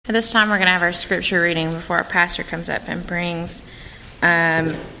At this time, we're going to have our scripture reading before our pastor comes up and brings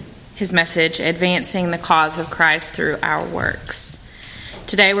his message, Advancing the Cause of Christ Through Our Works.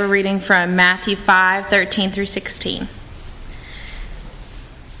 Today, we're reading from Matthew 5:13 through 16.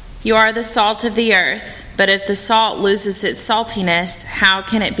 You are the salt of the earth, but if the salt loses its saltiness, how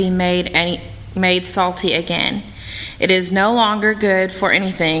can it be made salty again? It is no longer good for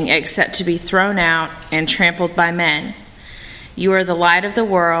anything except to be thrown out and trampled by men. You are the light of the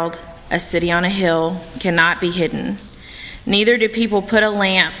world. A city on a hill cannot be hidden. Neither do people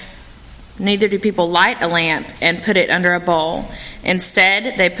light a lamp and put it under a bowl.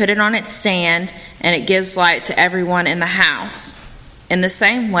 Instead, they put it on its stand, and it gives light to everyone in the house. In the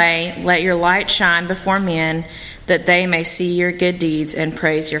same way, let your light shine before men, that they may see your good deeds and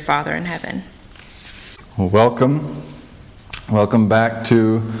praise your Father in heaven. Well, welcome back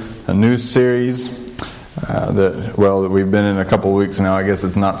to a new series that we've been in a couple of weeks now. I guess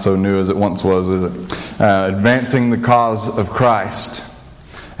it's not so new as it once was, is it? Advancing the Cause of Christ.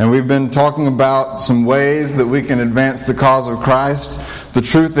 And we've been talking about some ways that we can advance the cause of Christ. The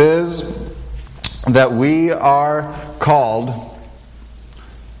truth is that we are called,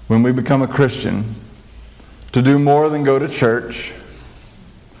 when we become a Christian, to do more than go to church.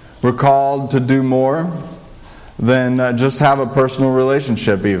 We're called to do more than just have a personal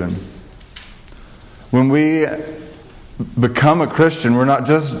relationship even. When we become a Christian, we're not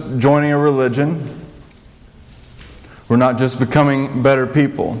just joining a religion. We're not just becoming better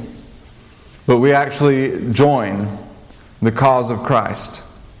people. But we actually join the cause of Christ.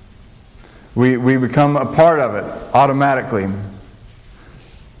 We become a part of it automatically.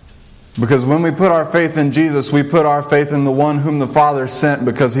 Because when we put our faith in Jesus, we put our faith in the one whom the Father sent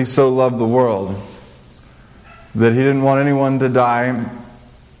because He so loved the world that He didn't want anyone to die.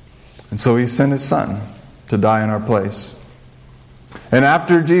 And so He sent His Son to die in our place. And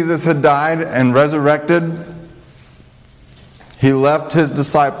after Jesus had died and resurrected, He left His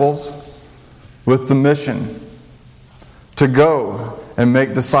disciples with the mission to go and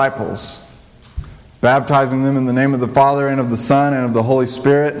make disciples, baptizing them in the name of the Father and of the Son and of the Holy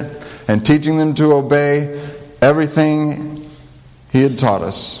Spirit, and teaching them to obey everything He had taught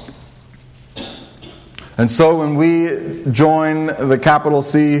us. And so when we join the capital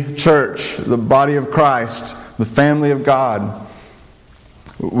C church, the body of Christ, the family of God,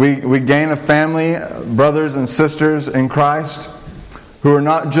 we gain a family, brothers and sisters in Christ, who are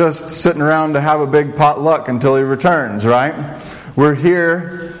not just sitting around to have a big potluck until He returns, right? We're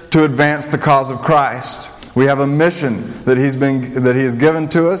here to advance the cause of Christ. We have a mission that He has given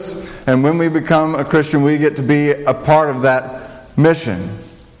to us, and when we become a Christian, we get to be a part of that mission.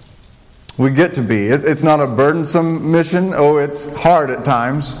 We get to be. It's not a burdensome mission. Oh, it's hard at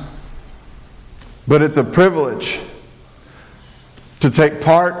times. But it's a privilege to take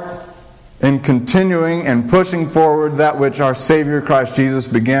part in continuing and pushing forward that which our Savior Christ Jesus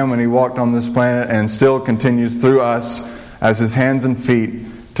began when He walked on this planet and still continues through us as His hands and feet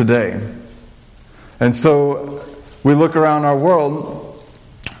today. And so we look around our world,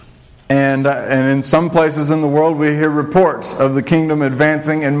 and in some places in the world we hear reports of the kingdom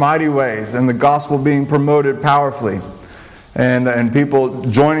advancing in mighty ways and the gospel being promoted powerfully and people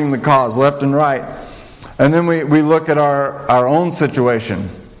joining the cause left and right. And then we look at our own situation,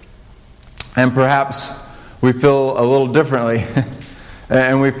 and perhaps we feel a little differently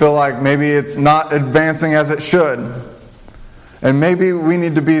and we feel like maybe it's not advancing as it should. And maybe we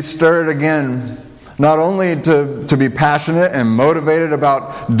need to be stirred again, not only to be passionate and motivated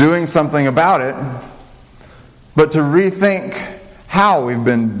about doing something about it, but to rethink how we've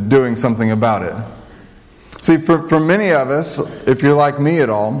been doing something about it. See, for many of us, if you're like me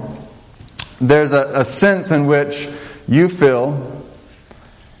at all, there's a sense in which you feel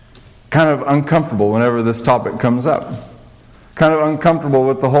kind of uncomfortable whenever this topic comes up. Kind of uncomfortable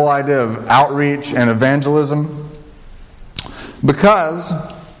with the whole idea of outreach and evangelism. Because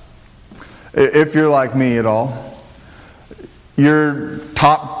if you're like me at all, your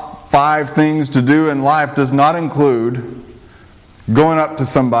top 5 things to do in life does not include going up to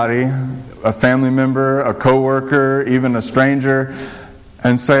somebody, a family member, a coworker, even a stranger,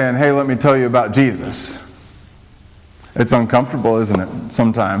 and saying, "Hey, let me tell you about Jesus." It's uncomfortable, isn't it?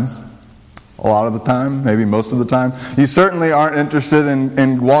 Sometimes. A lot of the time, maybe most of the time. You certainly aren't interested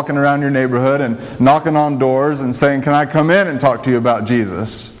in walking around your neighborhood and knocking on doors and saying, "Can I come in and talk to you about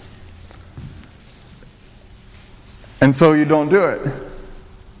Jesus?" And so you don't do it.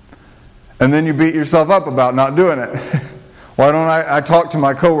 And then you beat yourself up about not doing it. Why don't I talk to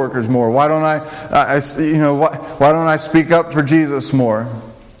my coworkers more? Why don't I speak up for Jesus more?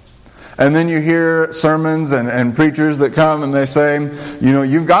 And then you hear sermons and preachers that come and they say,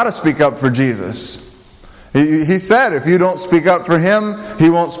 you've got to speak up for Jesus. He said if you don't speak up for Him,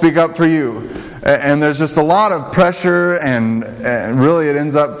 He won't speak up for you. And there's just a lot of pressure, and really it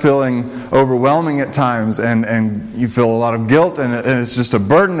ends up feeling overwhelming at times, and you feel a lot of guilt, and it's just a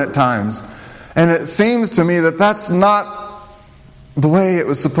burden at times. And it seems to me that that's not the way it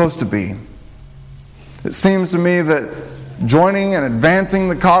was supposed to be. It seems to me that joining and advancing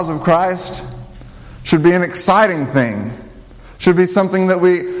the cause of Christ should be an exciting thing, should be something that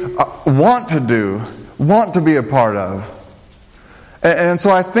we want to do, want to be a part of. And so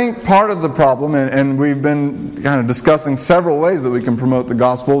I think part of the problem, and we've been kind of discussing several ways that we can promote the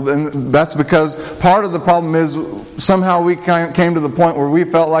gospel, and that's because part of the problem is somehow we came to the point where we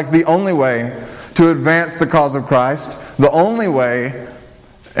felt like the only way to advance the cause of Christ, the only way,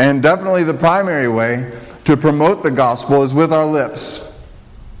 and definitely the primary way, to promote the gospel is with our lips.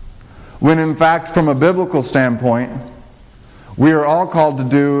 When in fact, from a biblical standpoint, we are all called to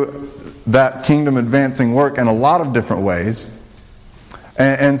do that kingdom advancing work in a lot of different ways.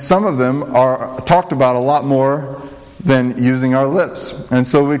 And some of them are talked about a lot more than using our lips. And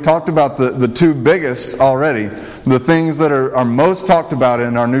so we talked about the two biggest already. The things that are most talked about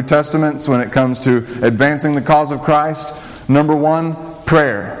in our New Testaments when it comes to advancing the cause of Christ. Number one,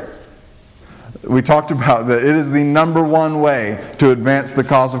 prayer. We talked about that it is the number one way to advance the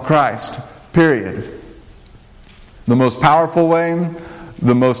cause of Christ. Period. The most powerful way,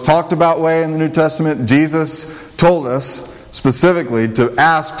 the most talked about way in the New Testament, Jesus told us specifically to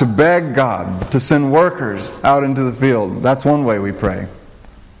ask, to beg God to send workers out into the field. That's one way we pray.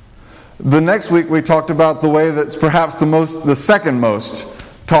 The next week we talked about the way that's perhaps the second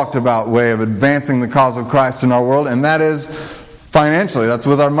most talked about way of advancing the cause of Christ in our world, and that is financially. That's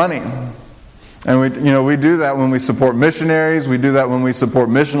with our money. And we do that when we support missionaries. We do that when we support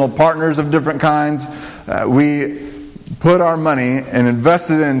missional partners of different kinds. We put our money and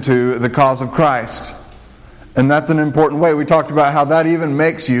invest it into the cause of Christ. And that's an important way. We talked about how that even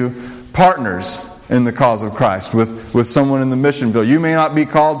makes you partners in the cause of Christ with someone in the mission field. You may not be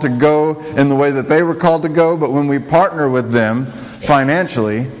called to go in the way that they were called to go, but when we partner with them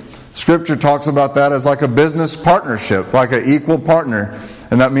financially, Scripture talks about that as like a business partnership, like an equal partner.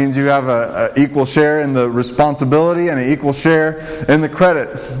 And that means you have an equal share in the responsibility and an equal share in the credit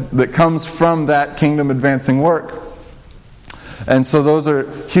that comes from that kingdom advancing work. And so those are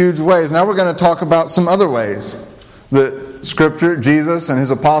huge ways. Now we're going to talk about some other ways that Scripture, Jesus, and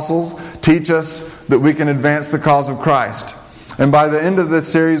His apostles teach us that we can advance the cause of Christ. And by the end of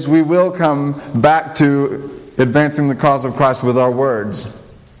this series, we will come back to advancing the cause of Christ with our words.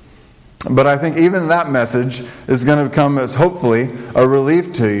 But I think even that message is going to come as hopefully a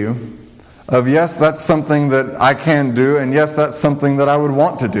relief to you of, yes, that's something that I can do, and yes, that's something that I would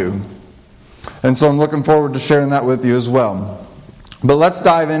want to do. And so I'm looking forward to sharing that with you as well. But let's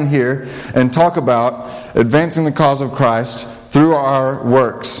dive in here and talk about advancing the cause of Christ through our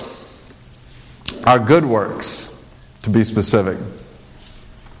works. Our good works, to be specific.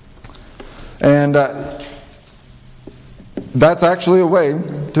 And that's actually a way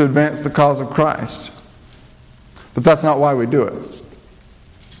to advance the cause of Christ. But that's not why we do it.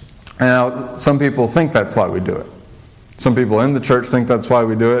 And now, some people think that's why we do it. Some people in the church think that's why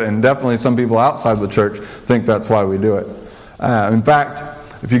we do it, and definitely some people outside the church think that's why we do it. In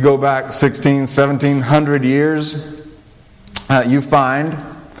fact, if you go back 1700 years, you find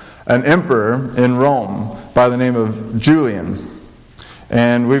an emperor in Rome by the name of Julian.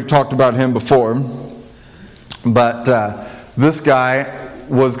 And we've talked about him before. But this guy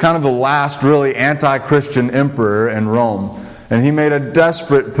was kind of the last really anti-Christian emperor in Rome. And he made a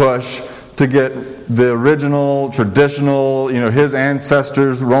desperate push to get the original, traditional, his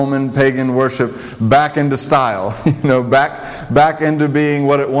ancestors' Roman pagan worship back into style, back into being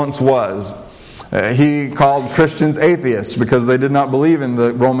what it once was. He called Christians atheists because they did not believe in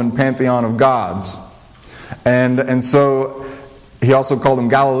the Roman pantheon of gods. And so he also called them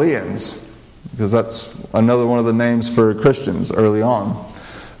Galileans, because that's another one of the names for Christians early on.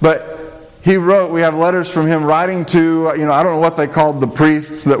 But he wrote, we have letters from him writing to, I don't know what they called the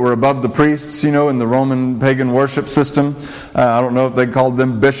priests that were above the priests, in the Roman pagan worship system. I don't know if they called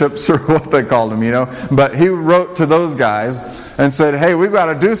them bishops or what they called them, But he wrote to those guys and said, hey, we've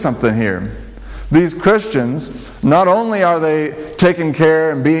got to do something here. These Christians, not only are they taking care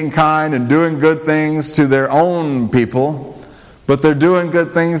and being kind and doing good things to their own people, but they're doing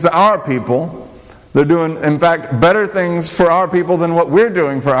good things to our people. They're doing, in fact, better things for our people than what we're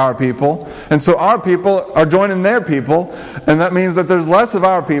doing for our people. And so our people are joining their people, and that means that there's less of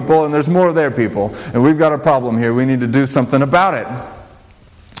our people and there's more of their people. And we've got a problem here. We need to do something about it.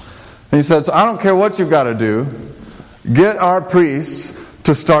 And he said, so I don't care what you've got to do. Get our priests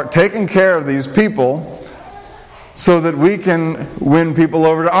to start taking care of these people so that we can win people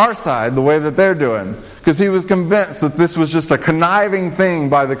over to our side the way that they're doing. Because he was convinced that this was just a conniving thing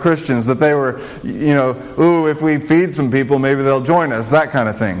by the Christians, that they were, ooh, if we feed some people, maybe they'll join us, that kind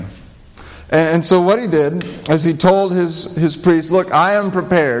of thing. And so what he did is he told his priests, look, I am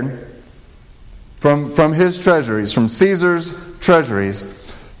prepared from his treasuries, from Caesar's treasuries,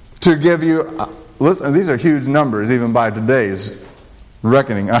 to give you, listen, these are huge numbers even by today's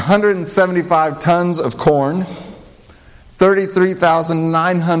reckoning, 175 tons of corn,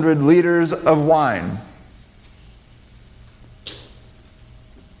 33,900 liters of wine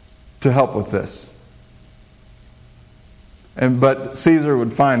to help with this. But Caesar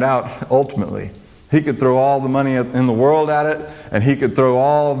would find out ultimately. He could throw all the money in the world at it, and he could throw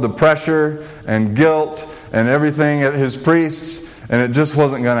all of the pressure and guilt and everything at his priests, and it just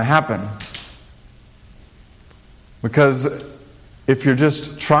wasn't going to happen. Because if you're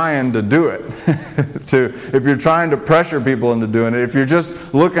just trying to do it, if you're trying to pressure people into doing it, if you're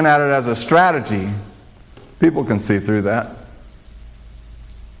just looking at it as a strategy, people can see through that.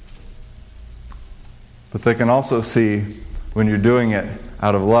 But they can also see when you're doing it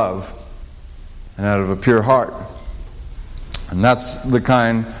out of love and out of a pure heart. And that's the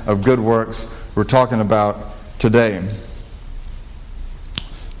kind of good works we're talking about today.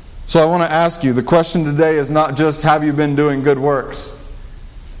 So I want to ask you, the question today is not just, have you been doing good works?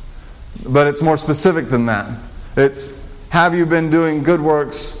 But it's more specific than that. It's, have you been doing good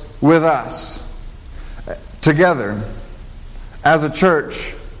works with us? Together. As a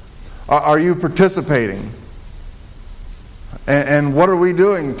church. Are you participating? And what are we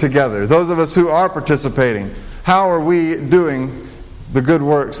doing together? Those of us who are participating, how are we doing the good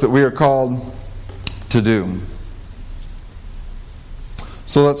works that we are called to do?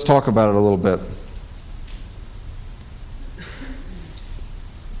 So let's talk about it a little bit.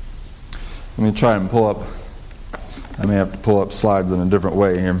 Let me try and pull up. I may have to pull up slides in a different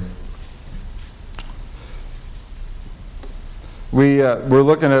way here. We're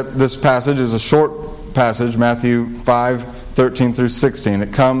looking at this passage. It's a short passage, Matthew 5:13 through 16.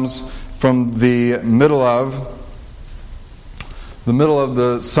 It comes from the middle of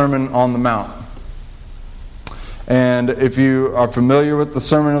the Sermon on the Mount. And if you are familiar with the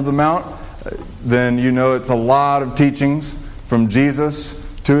Sermon on the Mount, then you know it's a lot of teachings from Jesus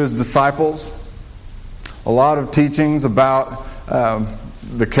to his disciples. A lot of teachings about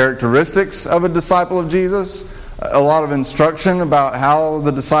the characteristics of a disciple of Jesus. A lot of instruction about how the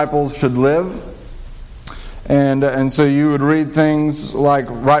disciples should live. And so you would read things like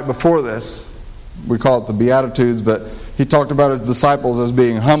right before this. We call it the Beatitudes, but he talked about his disciples as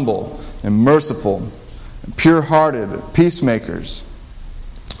being humble and merciful, pure-hearted, peacemakers.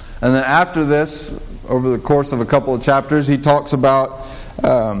 And then after this, over the course of a couple of chapters, he talks about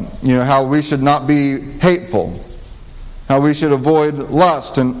how we should not be hateful, how we should avoid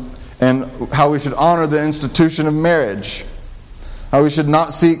lust, and how we should honor the institution of marriage, how we should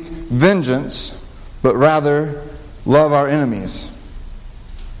not seek vengeance, but rather love our enemies.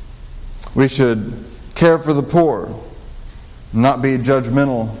 We should care for the poor, not be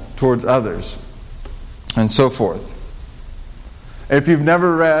judgmental towards others, and so forth. If you've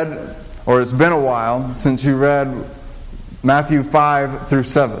never read, or it's been a while since you read Matthew 5 through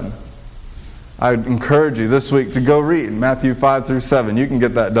 7, I would encourage you this week to go read Matthew 5 through 7. You can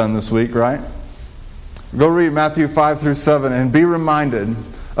get that done this week, right? Go read Matthew 5 through 7 and be reminded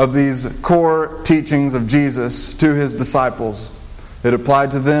of these core teachings of Jesus to his disciples. It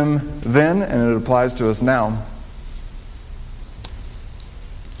applied to them then, and it applies to us now.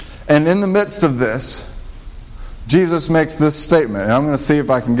 And in the midst of this, Jesus makes this statement. And I'm going to see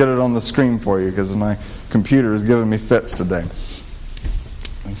if I can get it on the screen for you, because my computer is giving me fits today.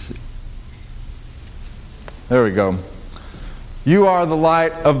 Let's see. There we go. You are the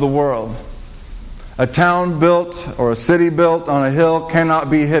light of the world. A town built or a city built on a hill cannot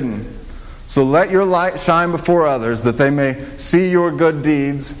be hidden. So let your light shine before others, that they may see your good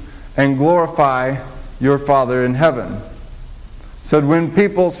deeds and glorify your Father in heaven. So when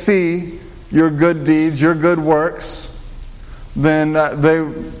people see your good deeds, your good works, then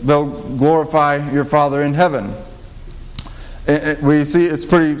they'll glorify your Father in heaven. We see it's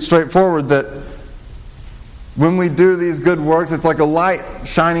pretty straightforward that when we do these good works, it's like a light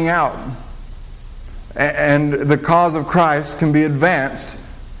shining out. And the cause of Christ can be advanced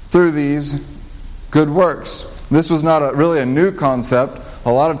through these good works. This was not really a new concept.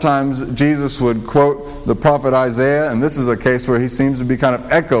 A lot of times Jesus would quote the prophet Isaiah, and this is a case where he seems to be kind of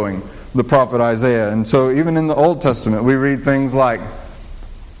echoing the prophet Isaiah. And so even in the Old Testament, we read things like,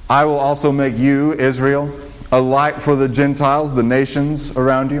 I will also make you, Israel, a light for the Gentiles, the nations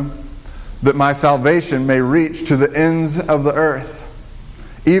around you, that my salvation may reach to the ends of the earth.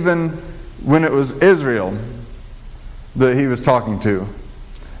 Even when it was Israel that he was talking to,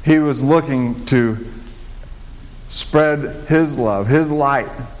 he was looking to spread his love, his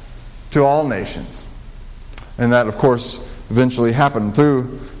light to all nations. And that, of course, eventually happened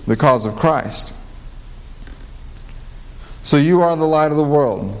through the cause of Christ. So you are the light of the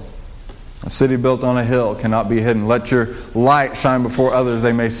world. A city built on a hill cannot be hidden. Let your light shine before others,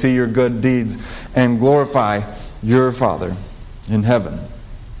 they may see your good deeds and glorify your Father in heaven.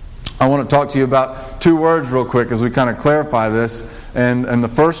 I want to talk to you about two words real quick as we kind of clarify this. And the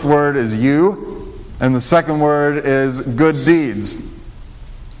first word is you, and the second word is good deeds.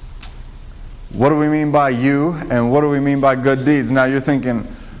 What do we mean by you, and what do we mean by good deeds? Now you're thinking,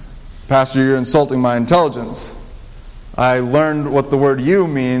 Pastor, you're insulting my intelligence. I learned what the word you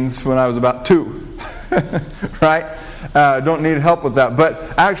means when I was about 2. Right? Don't need help with that.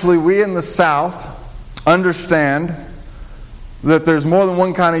 But actually, we in the South understand that there's more than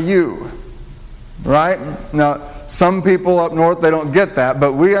one kind of you. Right? Now, some people up north, they don't get that,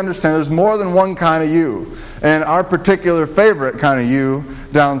 but we understand there's more than one kind of you. And our particular favorite kind of you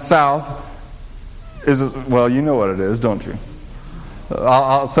down south is, well, you know what it is, don't you?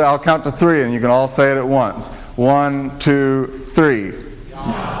 I'll count to 3 and you can all say it at once. 1, 2, 3.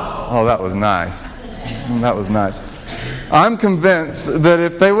 Oh, that was nice. That was nice. I'm convinced that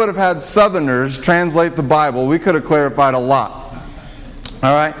if they would have had Southerners translate the Bible, we could have clarified a lot.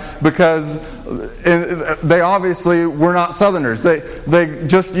 All right? Because they obviously were not Southerners. They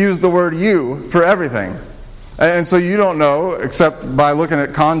just used the word you for everything. And so you don't know, except by looking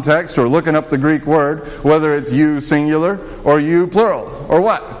at context or looking up the Greek word, whether it's you singular or you plural or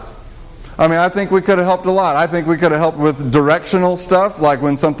what. I mean, I think we could have helped a lot. I think we could have helped with directional stuff, like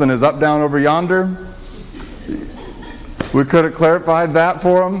when something is up, down, over yonder. We could have clarified that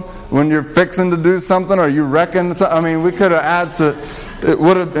for them. When you're fixing to do something or you reckon, I mean, we could have added, it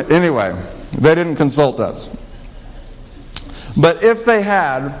would have, anyway, they didn't consult us. But if they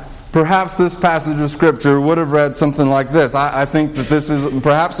had, perhaps this passage of Scripture would have read something like this. I think that this is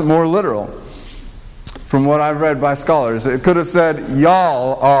perhaps more literal from what I've read by scholars. It could have said,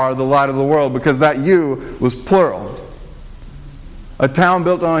 y'all are the light of the world, because that you was plural. A town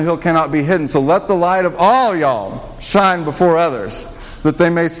built on a hill cannot be hidden. So let the light of all y'all shine before others, that they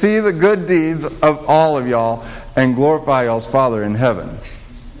may see the good deeds of all of y'all and glorify y'all's Father in heaven.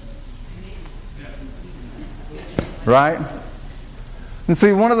 Right? And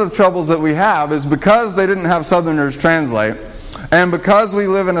see, one of the troubles that we have is because they didn't have Southerners translate, and because we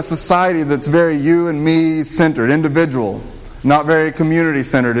live in a society that's very you and me centered, individual, not very community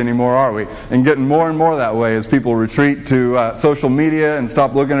centered anymore, are we? And getting more and more that way as people retreat to social media and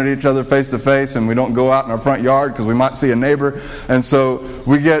stop looking at each other face to face, and we don't go out in our front yard because we might see a neighbor. And so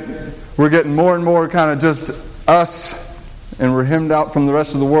we're getting more and more kind of just us, and we're hemmed out from the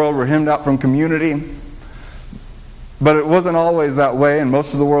rest of the world. We're hemmed out from community. But it wasn't always that way, and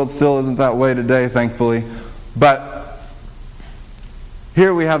most of the world still isn't that way today, thankfully. But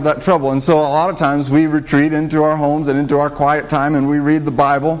here we have that trouble. And so a lot of times we retreat into our homes and into our quiet time, and we read the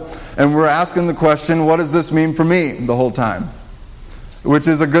Bible, and we're asking the question, what does this mean for me, the whole time? Which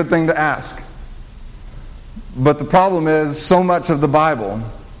is a good thing to ask. But the problem is, so much of the Bible,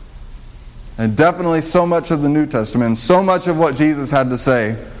 and definitely so much of the New Testament, and so much of what Jesus had to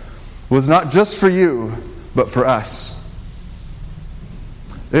say, was not just for you, but for us.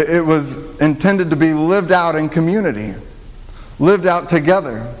 It was intended to be lived out in community, lived out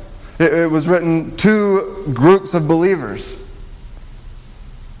together. It was written to groups of believers.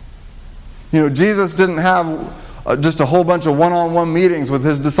 You know, Jesus didn't have just a whole bunch of one-on-one meetings with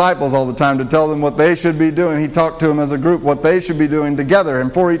his disciples all the time to tell them what they should be doing. He talked to them as a group what they should be doing together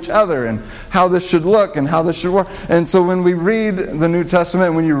and for each other, and how this should look and how this should work. And so when we read the New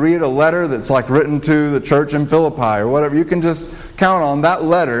Testament, when you read a letter that's like written to the church in Philippi or whatever, you can just count on that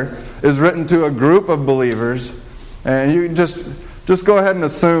letter is written to a group of believers, and you just go ahead and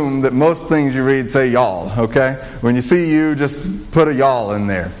assume that most things you read say y'all, okay? When you see you, just put a y'all in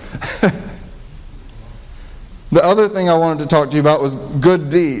there. The other thing I wanted to talk to you about was good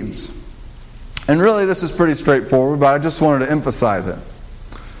deeds. And really this is pretty straightforward, but I just wanted to emphasize it.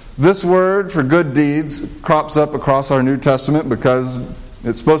 This word for good deeds crops up across our New Testament because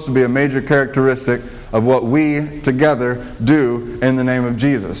it's supposed to be a major characteristic of what we together do in the name of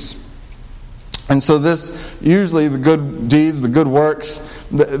Jesus. And so this, usually the good deeds, the good works,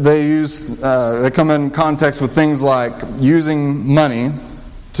 they come in context with things like using money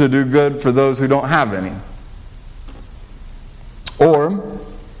to do good for those who don't have any. Or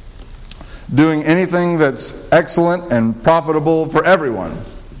doing anything that's excellent and profitable for everyone,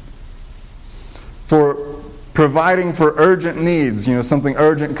 for providing for urgent needs. Something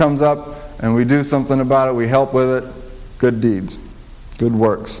urgent comes up and we do something about it, we help with it. Good deeds, good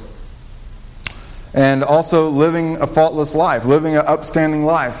works. And also living a faultless life, living an upstanding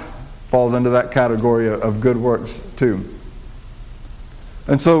life falls into that category of good works too.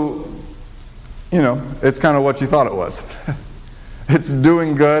 And so, it's kind of what you thought it was. It's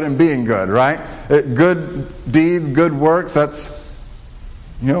doing good and being good, right? Good deeds, good works, that's,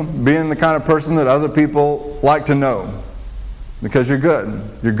 being the kind of person that other people like to know. Because you're good.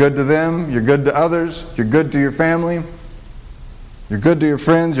 You're good to them, you're good to others, you're good to your family, you're good to your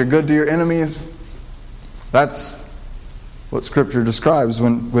friends, you're good to your enemies. That's what Scripture describes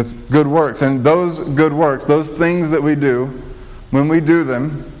with good works. And those good works, those things that we do, when we do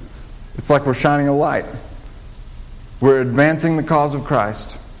them, it's like we're shining a light. We're advancing the cause of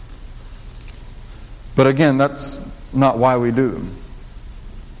Christ. But again, that's not why we do them.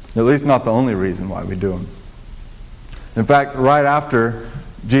 At least not the only reason why we do them. In fact, right after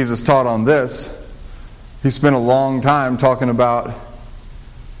Jesus taught on this, he spent a long time talking about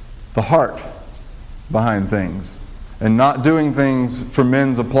the heart behind things. And not doing things for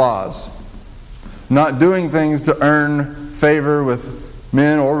men's applause. Not doing things to earn favor with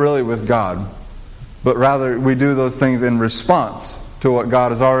men or really with God. But rather we do those things in response to what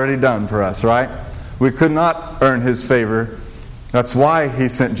God has already done for us, right? We could not earn His favor. That's why He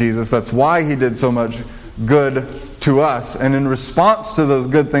sent Jesus. That's why He did so much good to us. And in response to those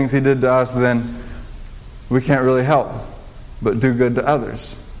good things He did to us, then we can't really help but do good to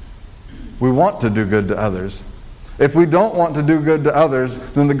others. We want to do good to others. If we don't want to do good to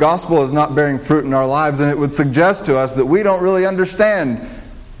others, then the gospel is not bearing fruit in our lives, and it would suggest to us that we don't really understand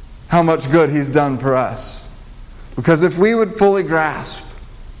how much good He's done for us. Because if we would fully grasp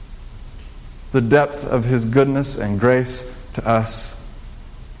the depth of His goodness and grace to us,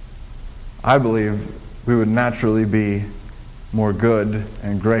 I believe we would naturally be more good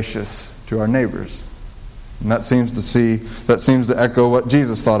and gracious to our neighbors. And that seems to echo what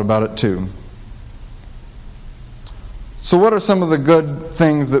Jesus thought about it too. So what are some of the good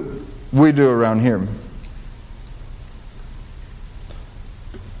things that we do around here?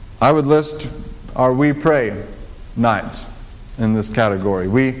 I would list our We Pray nights in this category.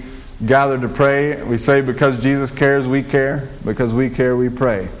 We gather to pray. We say because Jesus cares, we care. Because we care, we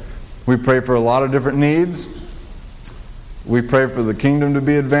pray. We pray for a lot of different needs. We pray for the kingdom to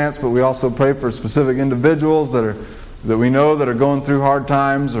be advanced, but we also pray for specific individuals that we know that are going through hard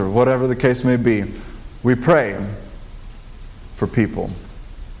times or whatever the case may be. We pray for people.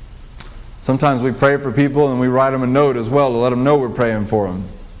 Sometimes we pray for people and we write them a note as well to let them know we're praying for them.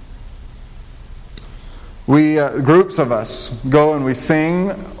 Groups of us go and we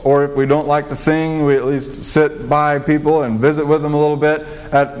sing, or if we don't like to sing, we at least sit by people and visit with them a little bit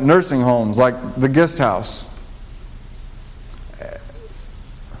at nursing homes like the Guest House.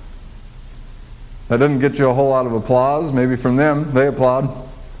 That doesn't get you a whole lot of applause. Maybe from them, they applaud.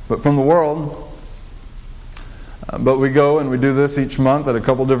 But from the world. But we go and we do this each month at a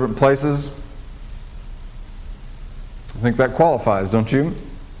couple different places. I think that qualifies, don't you?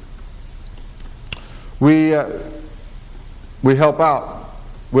 We help out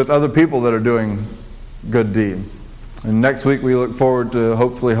with other people that are doing good deeds. And next week we look forward to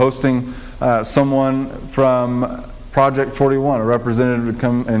hopefully hosting someone from Project 41, a representative, to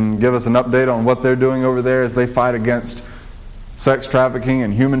come and give us an update on what they're doing over there as they fight against sex trafficking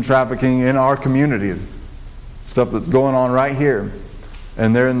and human trafficking in our community. Stuff that's going on right here.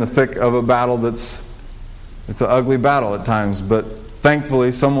 And they're in the thick of a battle it's an ugly battle at times, but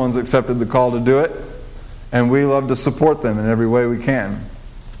thankfully someone's accepted the call to do it, and we love to support them in every way we can.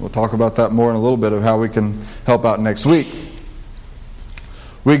 We'll talk about that more in a little bit of how we can help out next week.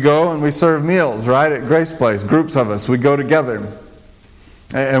 We go and we serve meals, right, at Grace Place. Groups of us, we go together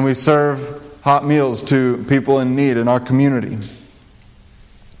and we serve hot meals to people in need in our community.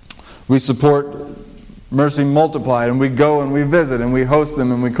 We support Mercy Multiplied, and we go and we visit and we host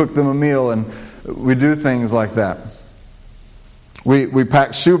them and we cook them a meal, and we do things like that. We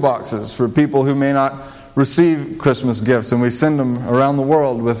pack shoe boxes for people who may not receive Christmas gifts, and we send them around the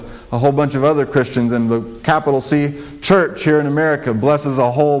world with a whole bunch of other Christians. And the capital C Church here in America blesses a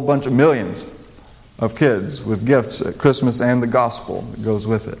whole bunch of millions of kids with gifts at Christmas and the gospel that goes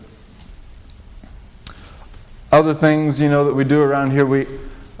with it. Other things, that we do around here,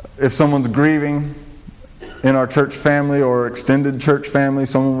 if someone's grieving in our church family or extended church family,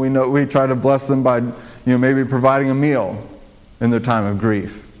 someone we know, we try to bless them by maybe providing a meal in their time of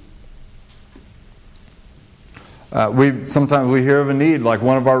grief. Sometimes we hear of a need, like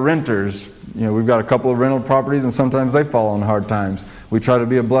one of our renters we've got a couple of rental properties, and sometimes they fall on hard times. We try to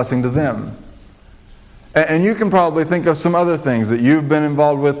be a blessing to them. And you can probably think of some other things that you've been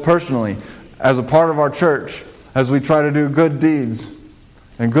involved with personally as a part of our church, as we try to do good deeds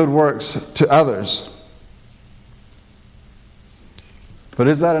and good works to others. But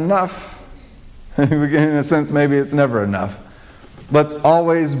is that enough? In a sense, maybe it's never enough. Let's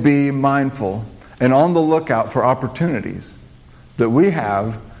always be mindful and on the lookout for opportunities that we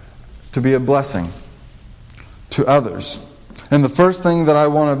have to be a blessing to others. And the first thing that I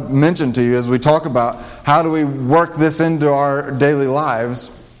want to mention to you as we talk about how do we work this into our daily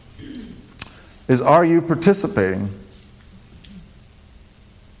lives is, are you participating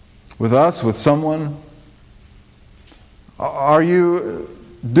with us, with someone? Are you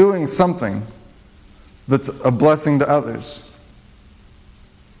doing something that's a blessing to others?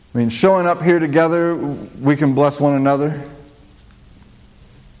 I mean, showing up here together, we can bless one another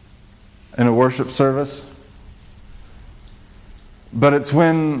in a worship service. But it's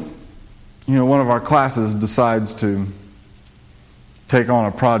when, one of our classes decides to take on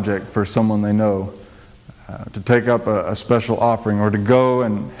a project for someone they know, to take up a special offering, or to go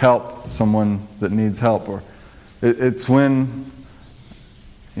and help someone that needs help. Or it's when,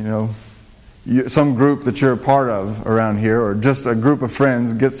 some group that you're a part of around here, or just a group of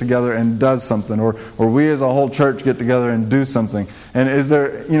friends gets together and does something, or we as a whole church get together and do something. And is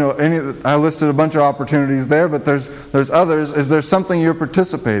there, I listed a bunch of opportunities there, but there's others. Is there something you're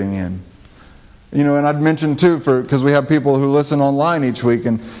participating in? And I'd mention too, because we have people who listen online each week,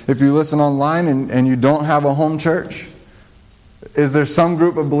 and if you listen online and you don't have a home church, is there some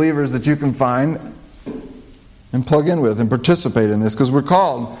group of believers that you can find and plug in with and participate in this? Because we're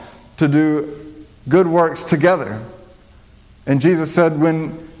called to do good works together. And Jesus said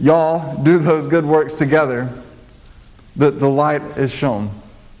when y'all do those good works together, that the light is shown,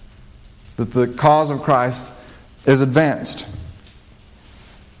 that the cause of Christ is advanced.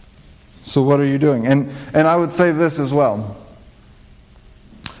 So what are you doing? And I would say this as well.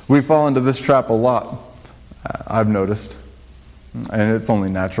 We fall into this trap a lot, I've noticed. And it's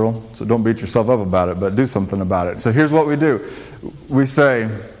only natural, so don't beat yourself up about it, but do something about it. So here's what we do. We say,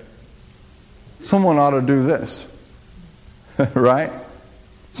 someone ought to do this. Right?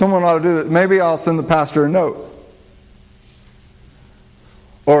 Someone ought to do that. Maybe I'll send the pastor a note.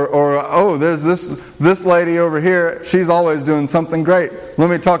 Or there's this lady over here, she's always doing something great. Let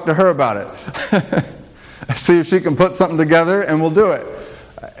me talk to her about it. See if she can put something together, and we'll do it.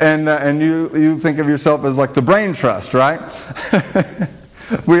 And you think of yourself as like the brain trust, right?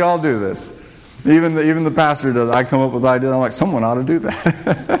 We all do this. Even the pastor does. I come up with ideas. I'm like, someone ought to do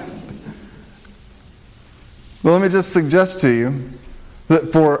that. But let me just suggest to you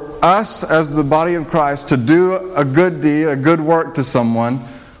that for us as the body of Christ to do a good deed, a good work to someone,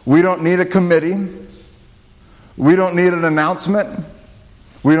 we don't need a committee. We don't need an announcement.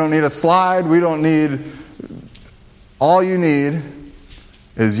 We don't need a slide. We don't need... All you need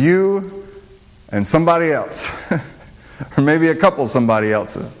is you and somebody else. Or maybe a couple somebody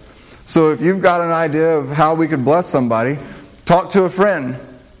else's. So if you've got an idea of how we could bless somebody, talk to a friend.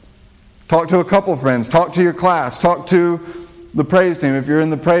 Talk to a couple friends. Talk to your class. Talk to the praise team if you're in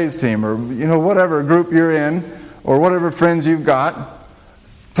the praise team, or whatever group you're in, or whatever friends you've got.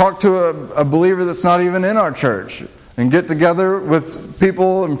 Talk to a believer that's not even in our church, and get together with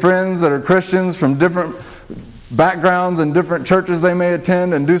people and friends that are Christians from different backgrounds and different churches they may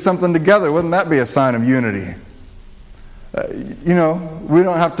attend, and do something together. Wouldn't that be a sign of unity? We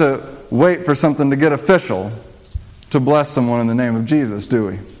don't have to wait for something to get official to bless someone in the name of Jesus, do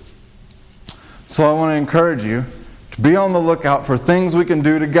we? So I want to encourage you to be on the lookout for things we can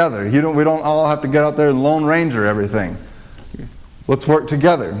do together. We don't all have to get out there and Lone Ranger everything. Let's work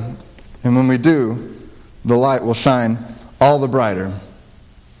together. And when we do, the light will shine all the brighter.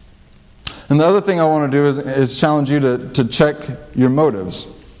 And the other thing I want to do is challenge you to check your motives.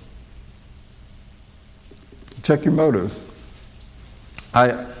 Check your motives.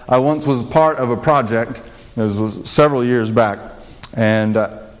 I once was part of a project. This was several years back. And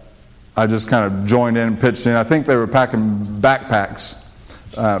I just kind of joined in and pitched in. I think they were packing backpacks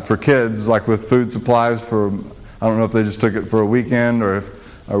for kids, like with food supplies for, I don't know if they just took it for a weekend or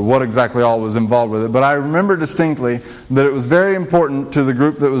what exactly all was involved with it. But I remember distinctly that it was very important to the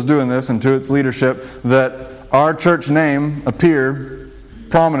group that was doing this and to its leadership that our church name appear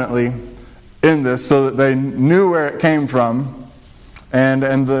prominently in this so that they knew where it came from. And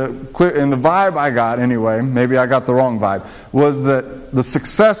the vibe I got, anyway, maybe I got the wrong vibe, was that the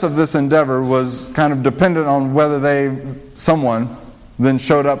success of this endeavor was kind of dependent on whether someone then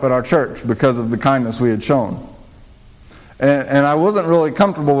showed up at our church because of the kindness we had shown. And I wasn't really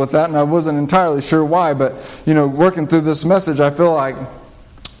comfortable with that, and I wasn't entirely sure why. But, working through this message, I feel like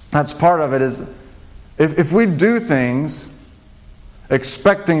that's part of it is if we do things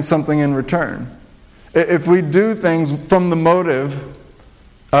expecting something in return, if we do things from the motive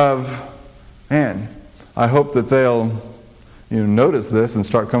of, man, I hope that they'll notice this and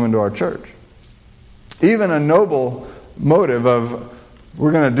start coming to our church. Even a noble motive of,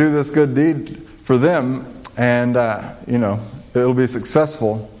 we're going to do this good deed for them, and, it'll be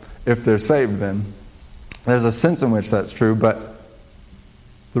successful if they're saved then. There's a sense in which that's true, but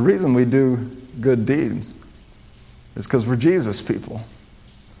the reason we do good deeds is because we're Jesus people.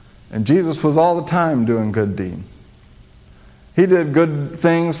 And Jesus was all the time doing good deeds. He did good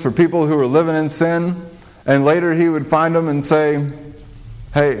things for people who were living in sin, and later he would find them and say,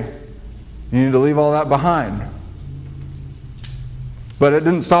 hey, you need to leave all that behind. But it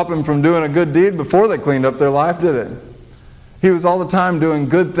didn't stop him from doing a good deed before they cleaned up their life, did it? He was all the time doing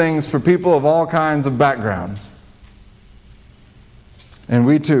good things for people of all kinds of backgrounds. And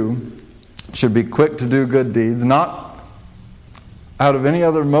we too should be quick to do good deeds, not out of any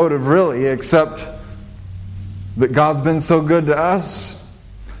other motive really, except that God's been so good to us.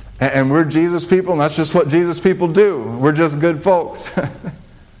 And we're Jesus people, and that's just what Jesus people do. We're just good folks.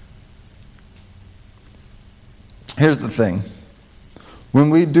 Here's the thing. When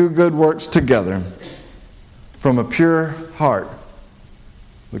we do good works together from a pure heart,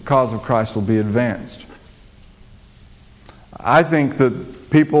 the cause of Christ will be advanced. I think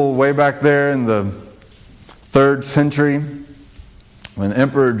that people way back there in the 3rd century, when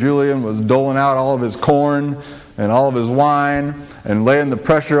Emperor Julian was doling out all of his corn and all of his wine and laying the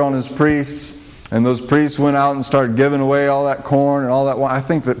pressure on his priests, and those priests went out and started giving away all that corn and all that wine, I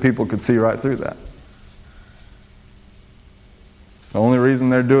think that people could see right through that. The only reason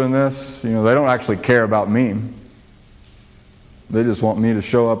they're doing this, they don't actually care about me. They just want me to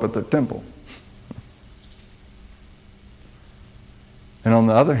show up at their temple. And on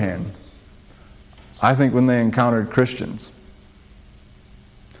the other hand, I think when they encountered Christians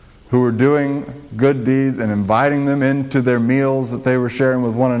who were doing good deeds and inviting them into their meals that they were sharing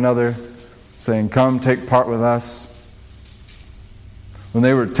with one another, saying, come take part with us. When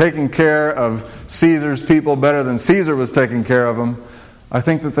they were taking care of Caesar's people better than Caesar was taking care of them, I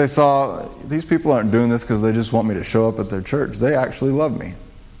think that they saw, these people aren't doing this because they just want me to show up at their church. They actually love me.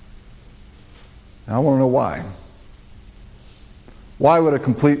 And I want to know why. Why would a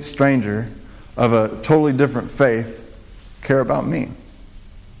complete stranger of a totally different faith care about me?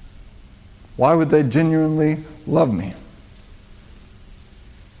 Why would they genuinely love me?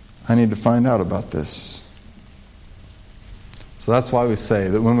 I need to find out about this. So that's why we say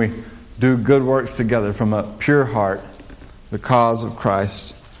that when we do good works together from a pure heart, the cause of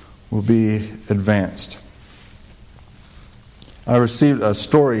Christ will be advanced. I received a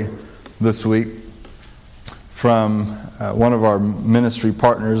story this week from one of our ministry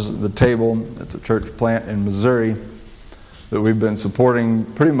partners at the Table. It's a church plant in Missouri that we've been supporting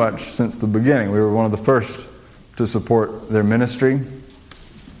pretty much since the beginning. We were one of the first to support their ministry.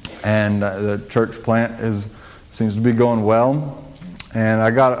 And the church plant seems to be going well. And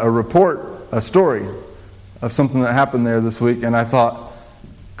I got a story of something that happened there this week, and I thought,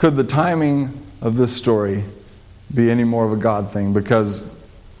 could the timing of this story be any more of a God thing? Because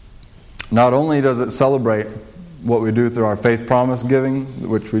not only does it celebrate what we do through our faith promise giving,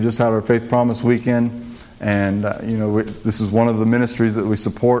 which we just had our faith promise weekend, and this is one of the ministries that we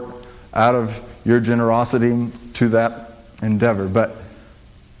support out of your generosity to that endeavor, but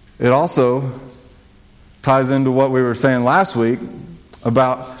it also ties into what we were saying last week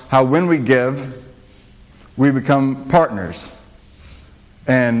about how when we give, we become partners.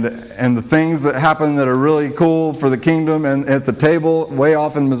 And the things that happen that are really cool for the kingdom and at the Table way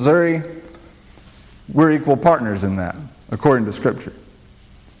off in Missouri, we're equal partners in that, according to Scripture.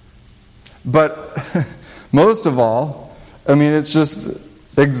 But most of all, it's just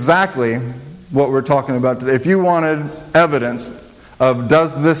exactly what we're talking about today. If you wanted evidence of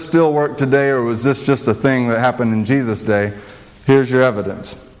does this still work today, or was this just a thing that happened in Jesus' day, here's your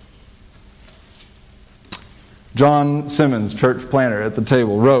evidence. John Simmons, church planter at the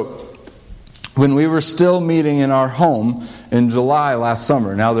Table, wrote, when we were still meeting in our home in July last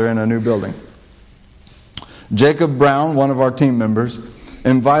summer, now they're in a new building, Jacob Brown, one of our team members,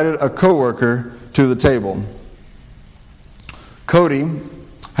 invited a coworker to the table. Cody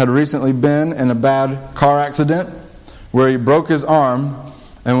had recently been in a bad car accident where he broke his arm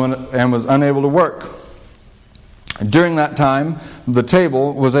and was unable to work. During that time, the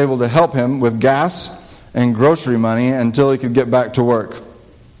Table was able to help him with gas and grocery money until he could get back to work.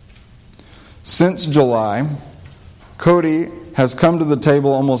 Since July, Cody has come to the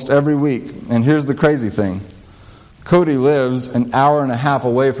table almost every week. And here's the crazy thing. Cody lives an hour and a half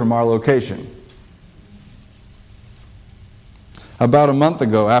away from our location. About a month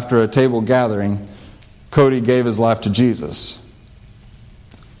ago, after a table gathering, Cody gave his life to Jesus.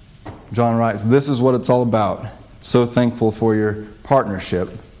 John writes, "This is what it's all about. So thankful for your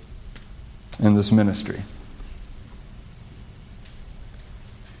partnership in this ministry."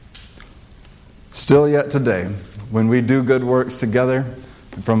 Still yet today, when we do good works together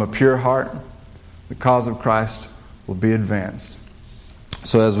and from a pure heart, the cause of Christ will be advanced.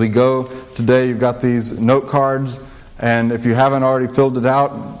 So as we go today, you've got these note cards, and if you haven't already filled it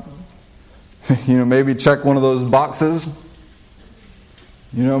out, maybe check one of those boxes.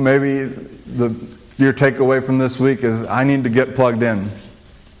 Maybe your takeaway from this week is, I need to get plugged in.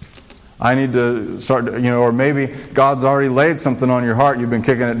 I need to start, or maybe God's already laid something on your heart. You've been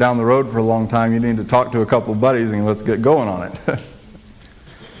kicking it down the road for a long time. You need to talk to a couple of buddies and let's get going on it.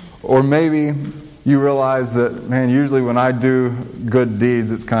 Or maybe you realize that, man, usually when I do good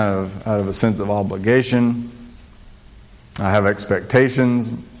deeds, it's kind of out of a sense of obligation. I have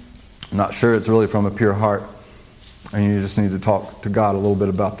expectations. I'm not sure it's really from a pure heart. And you just need to talk to God a little bit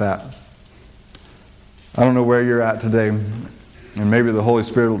about that. I don't know where you're at today. And maybe the Holy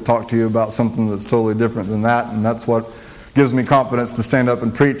Spirit will talk to you about something that's totally different than that. And that's what gives me confidence to stand up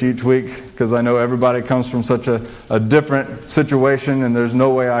and preach each week, because I know everybody comes from such a different situation, and there's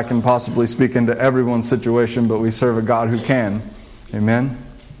no way I can possibly speak into everyone's situation, but we serve a God who can. Amen?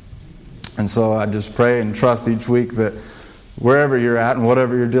 And so I just pray and trust each week that wherever you're at and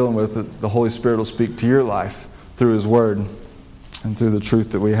whatever you're dealing with, that the Holy Spirit will speak to your life through His Word and through the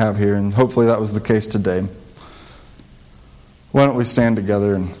truth that we have here. And hopefully that was the case today. Why don't we stand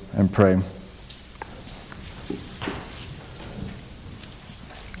together and pray.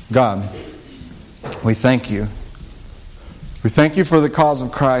 God, we thank you. We thank you for the cause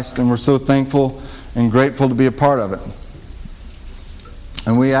of Christ, and we're so thankful and grateful to be a part of it.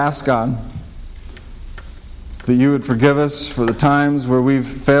 And we ask, God, that you would forgive us for the times where we've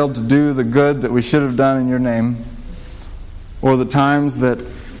failed to do the good that we should have done in your name, or the times that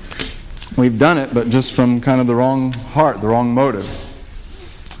we've done it, but just from kind of the wrong heart, the wrong motive.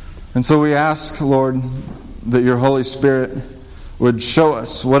 And so we ask, Lord, that your Holy Spirit would show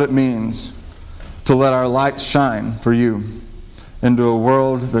us what it means to let our lights shine for you into a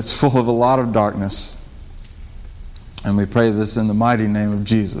world that's full of a lot of darkness. And we pray this in the mighty name of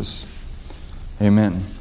Jesus. Amen.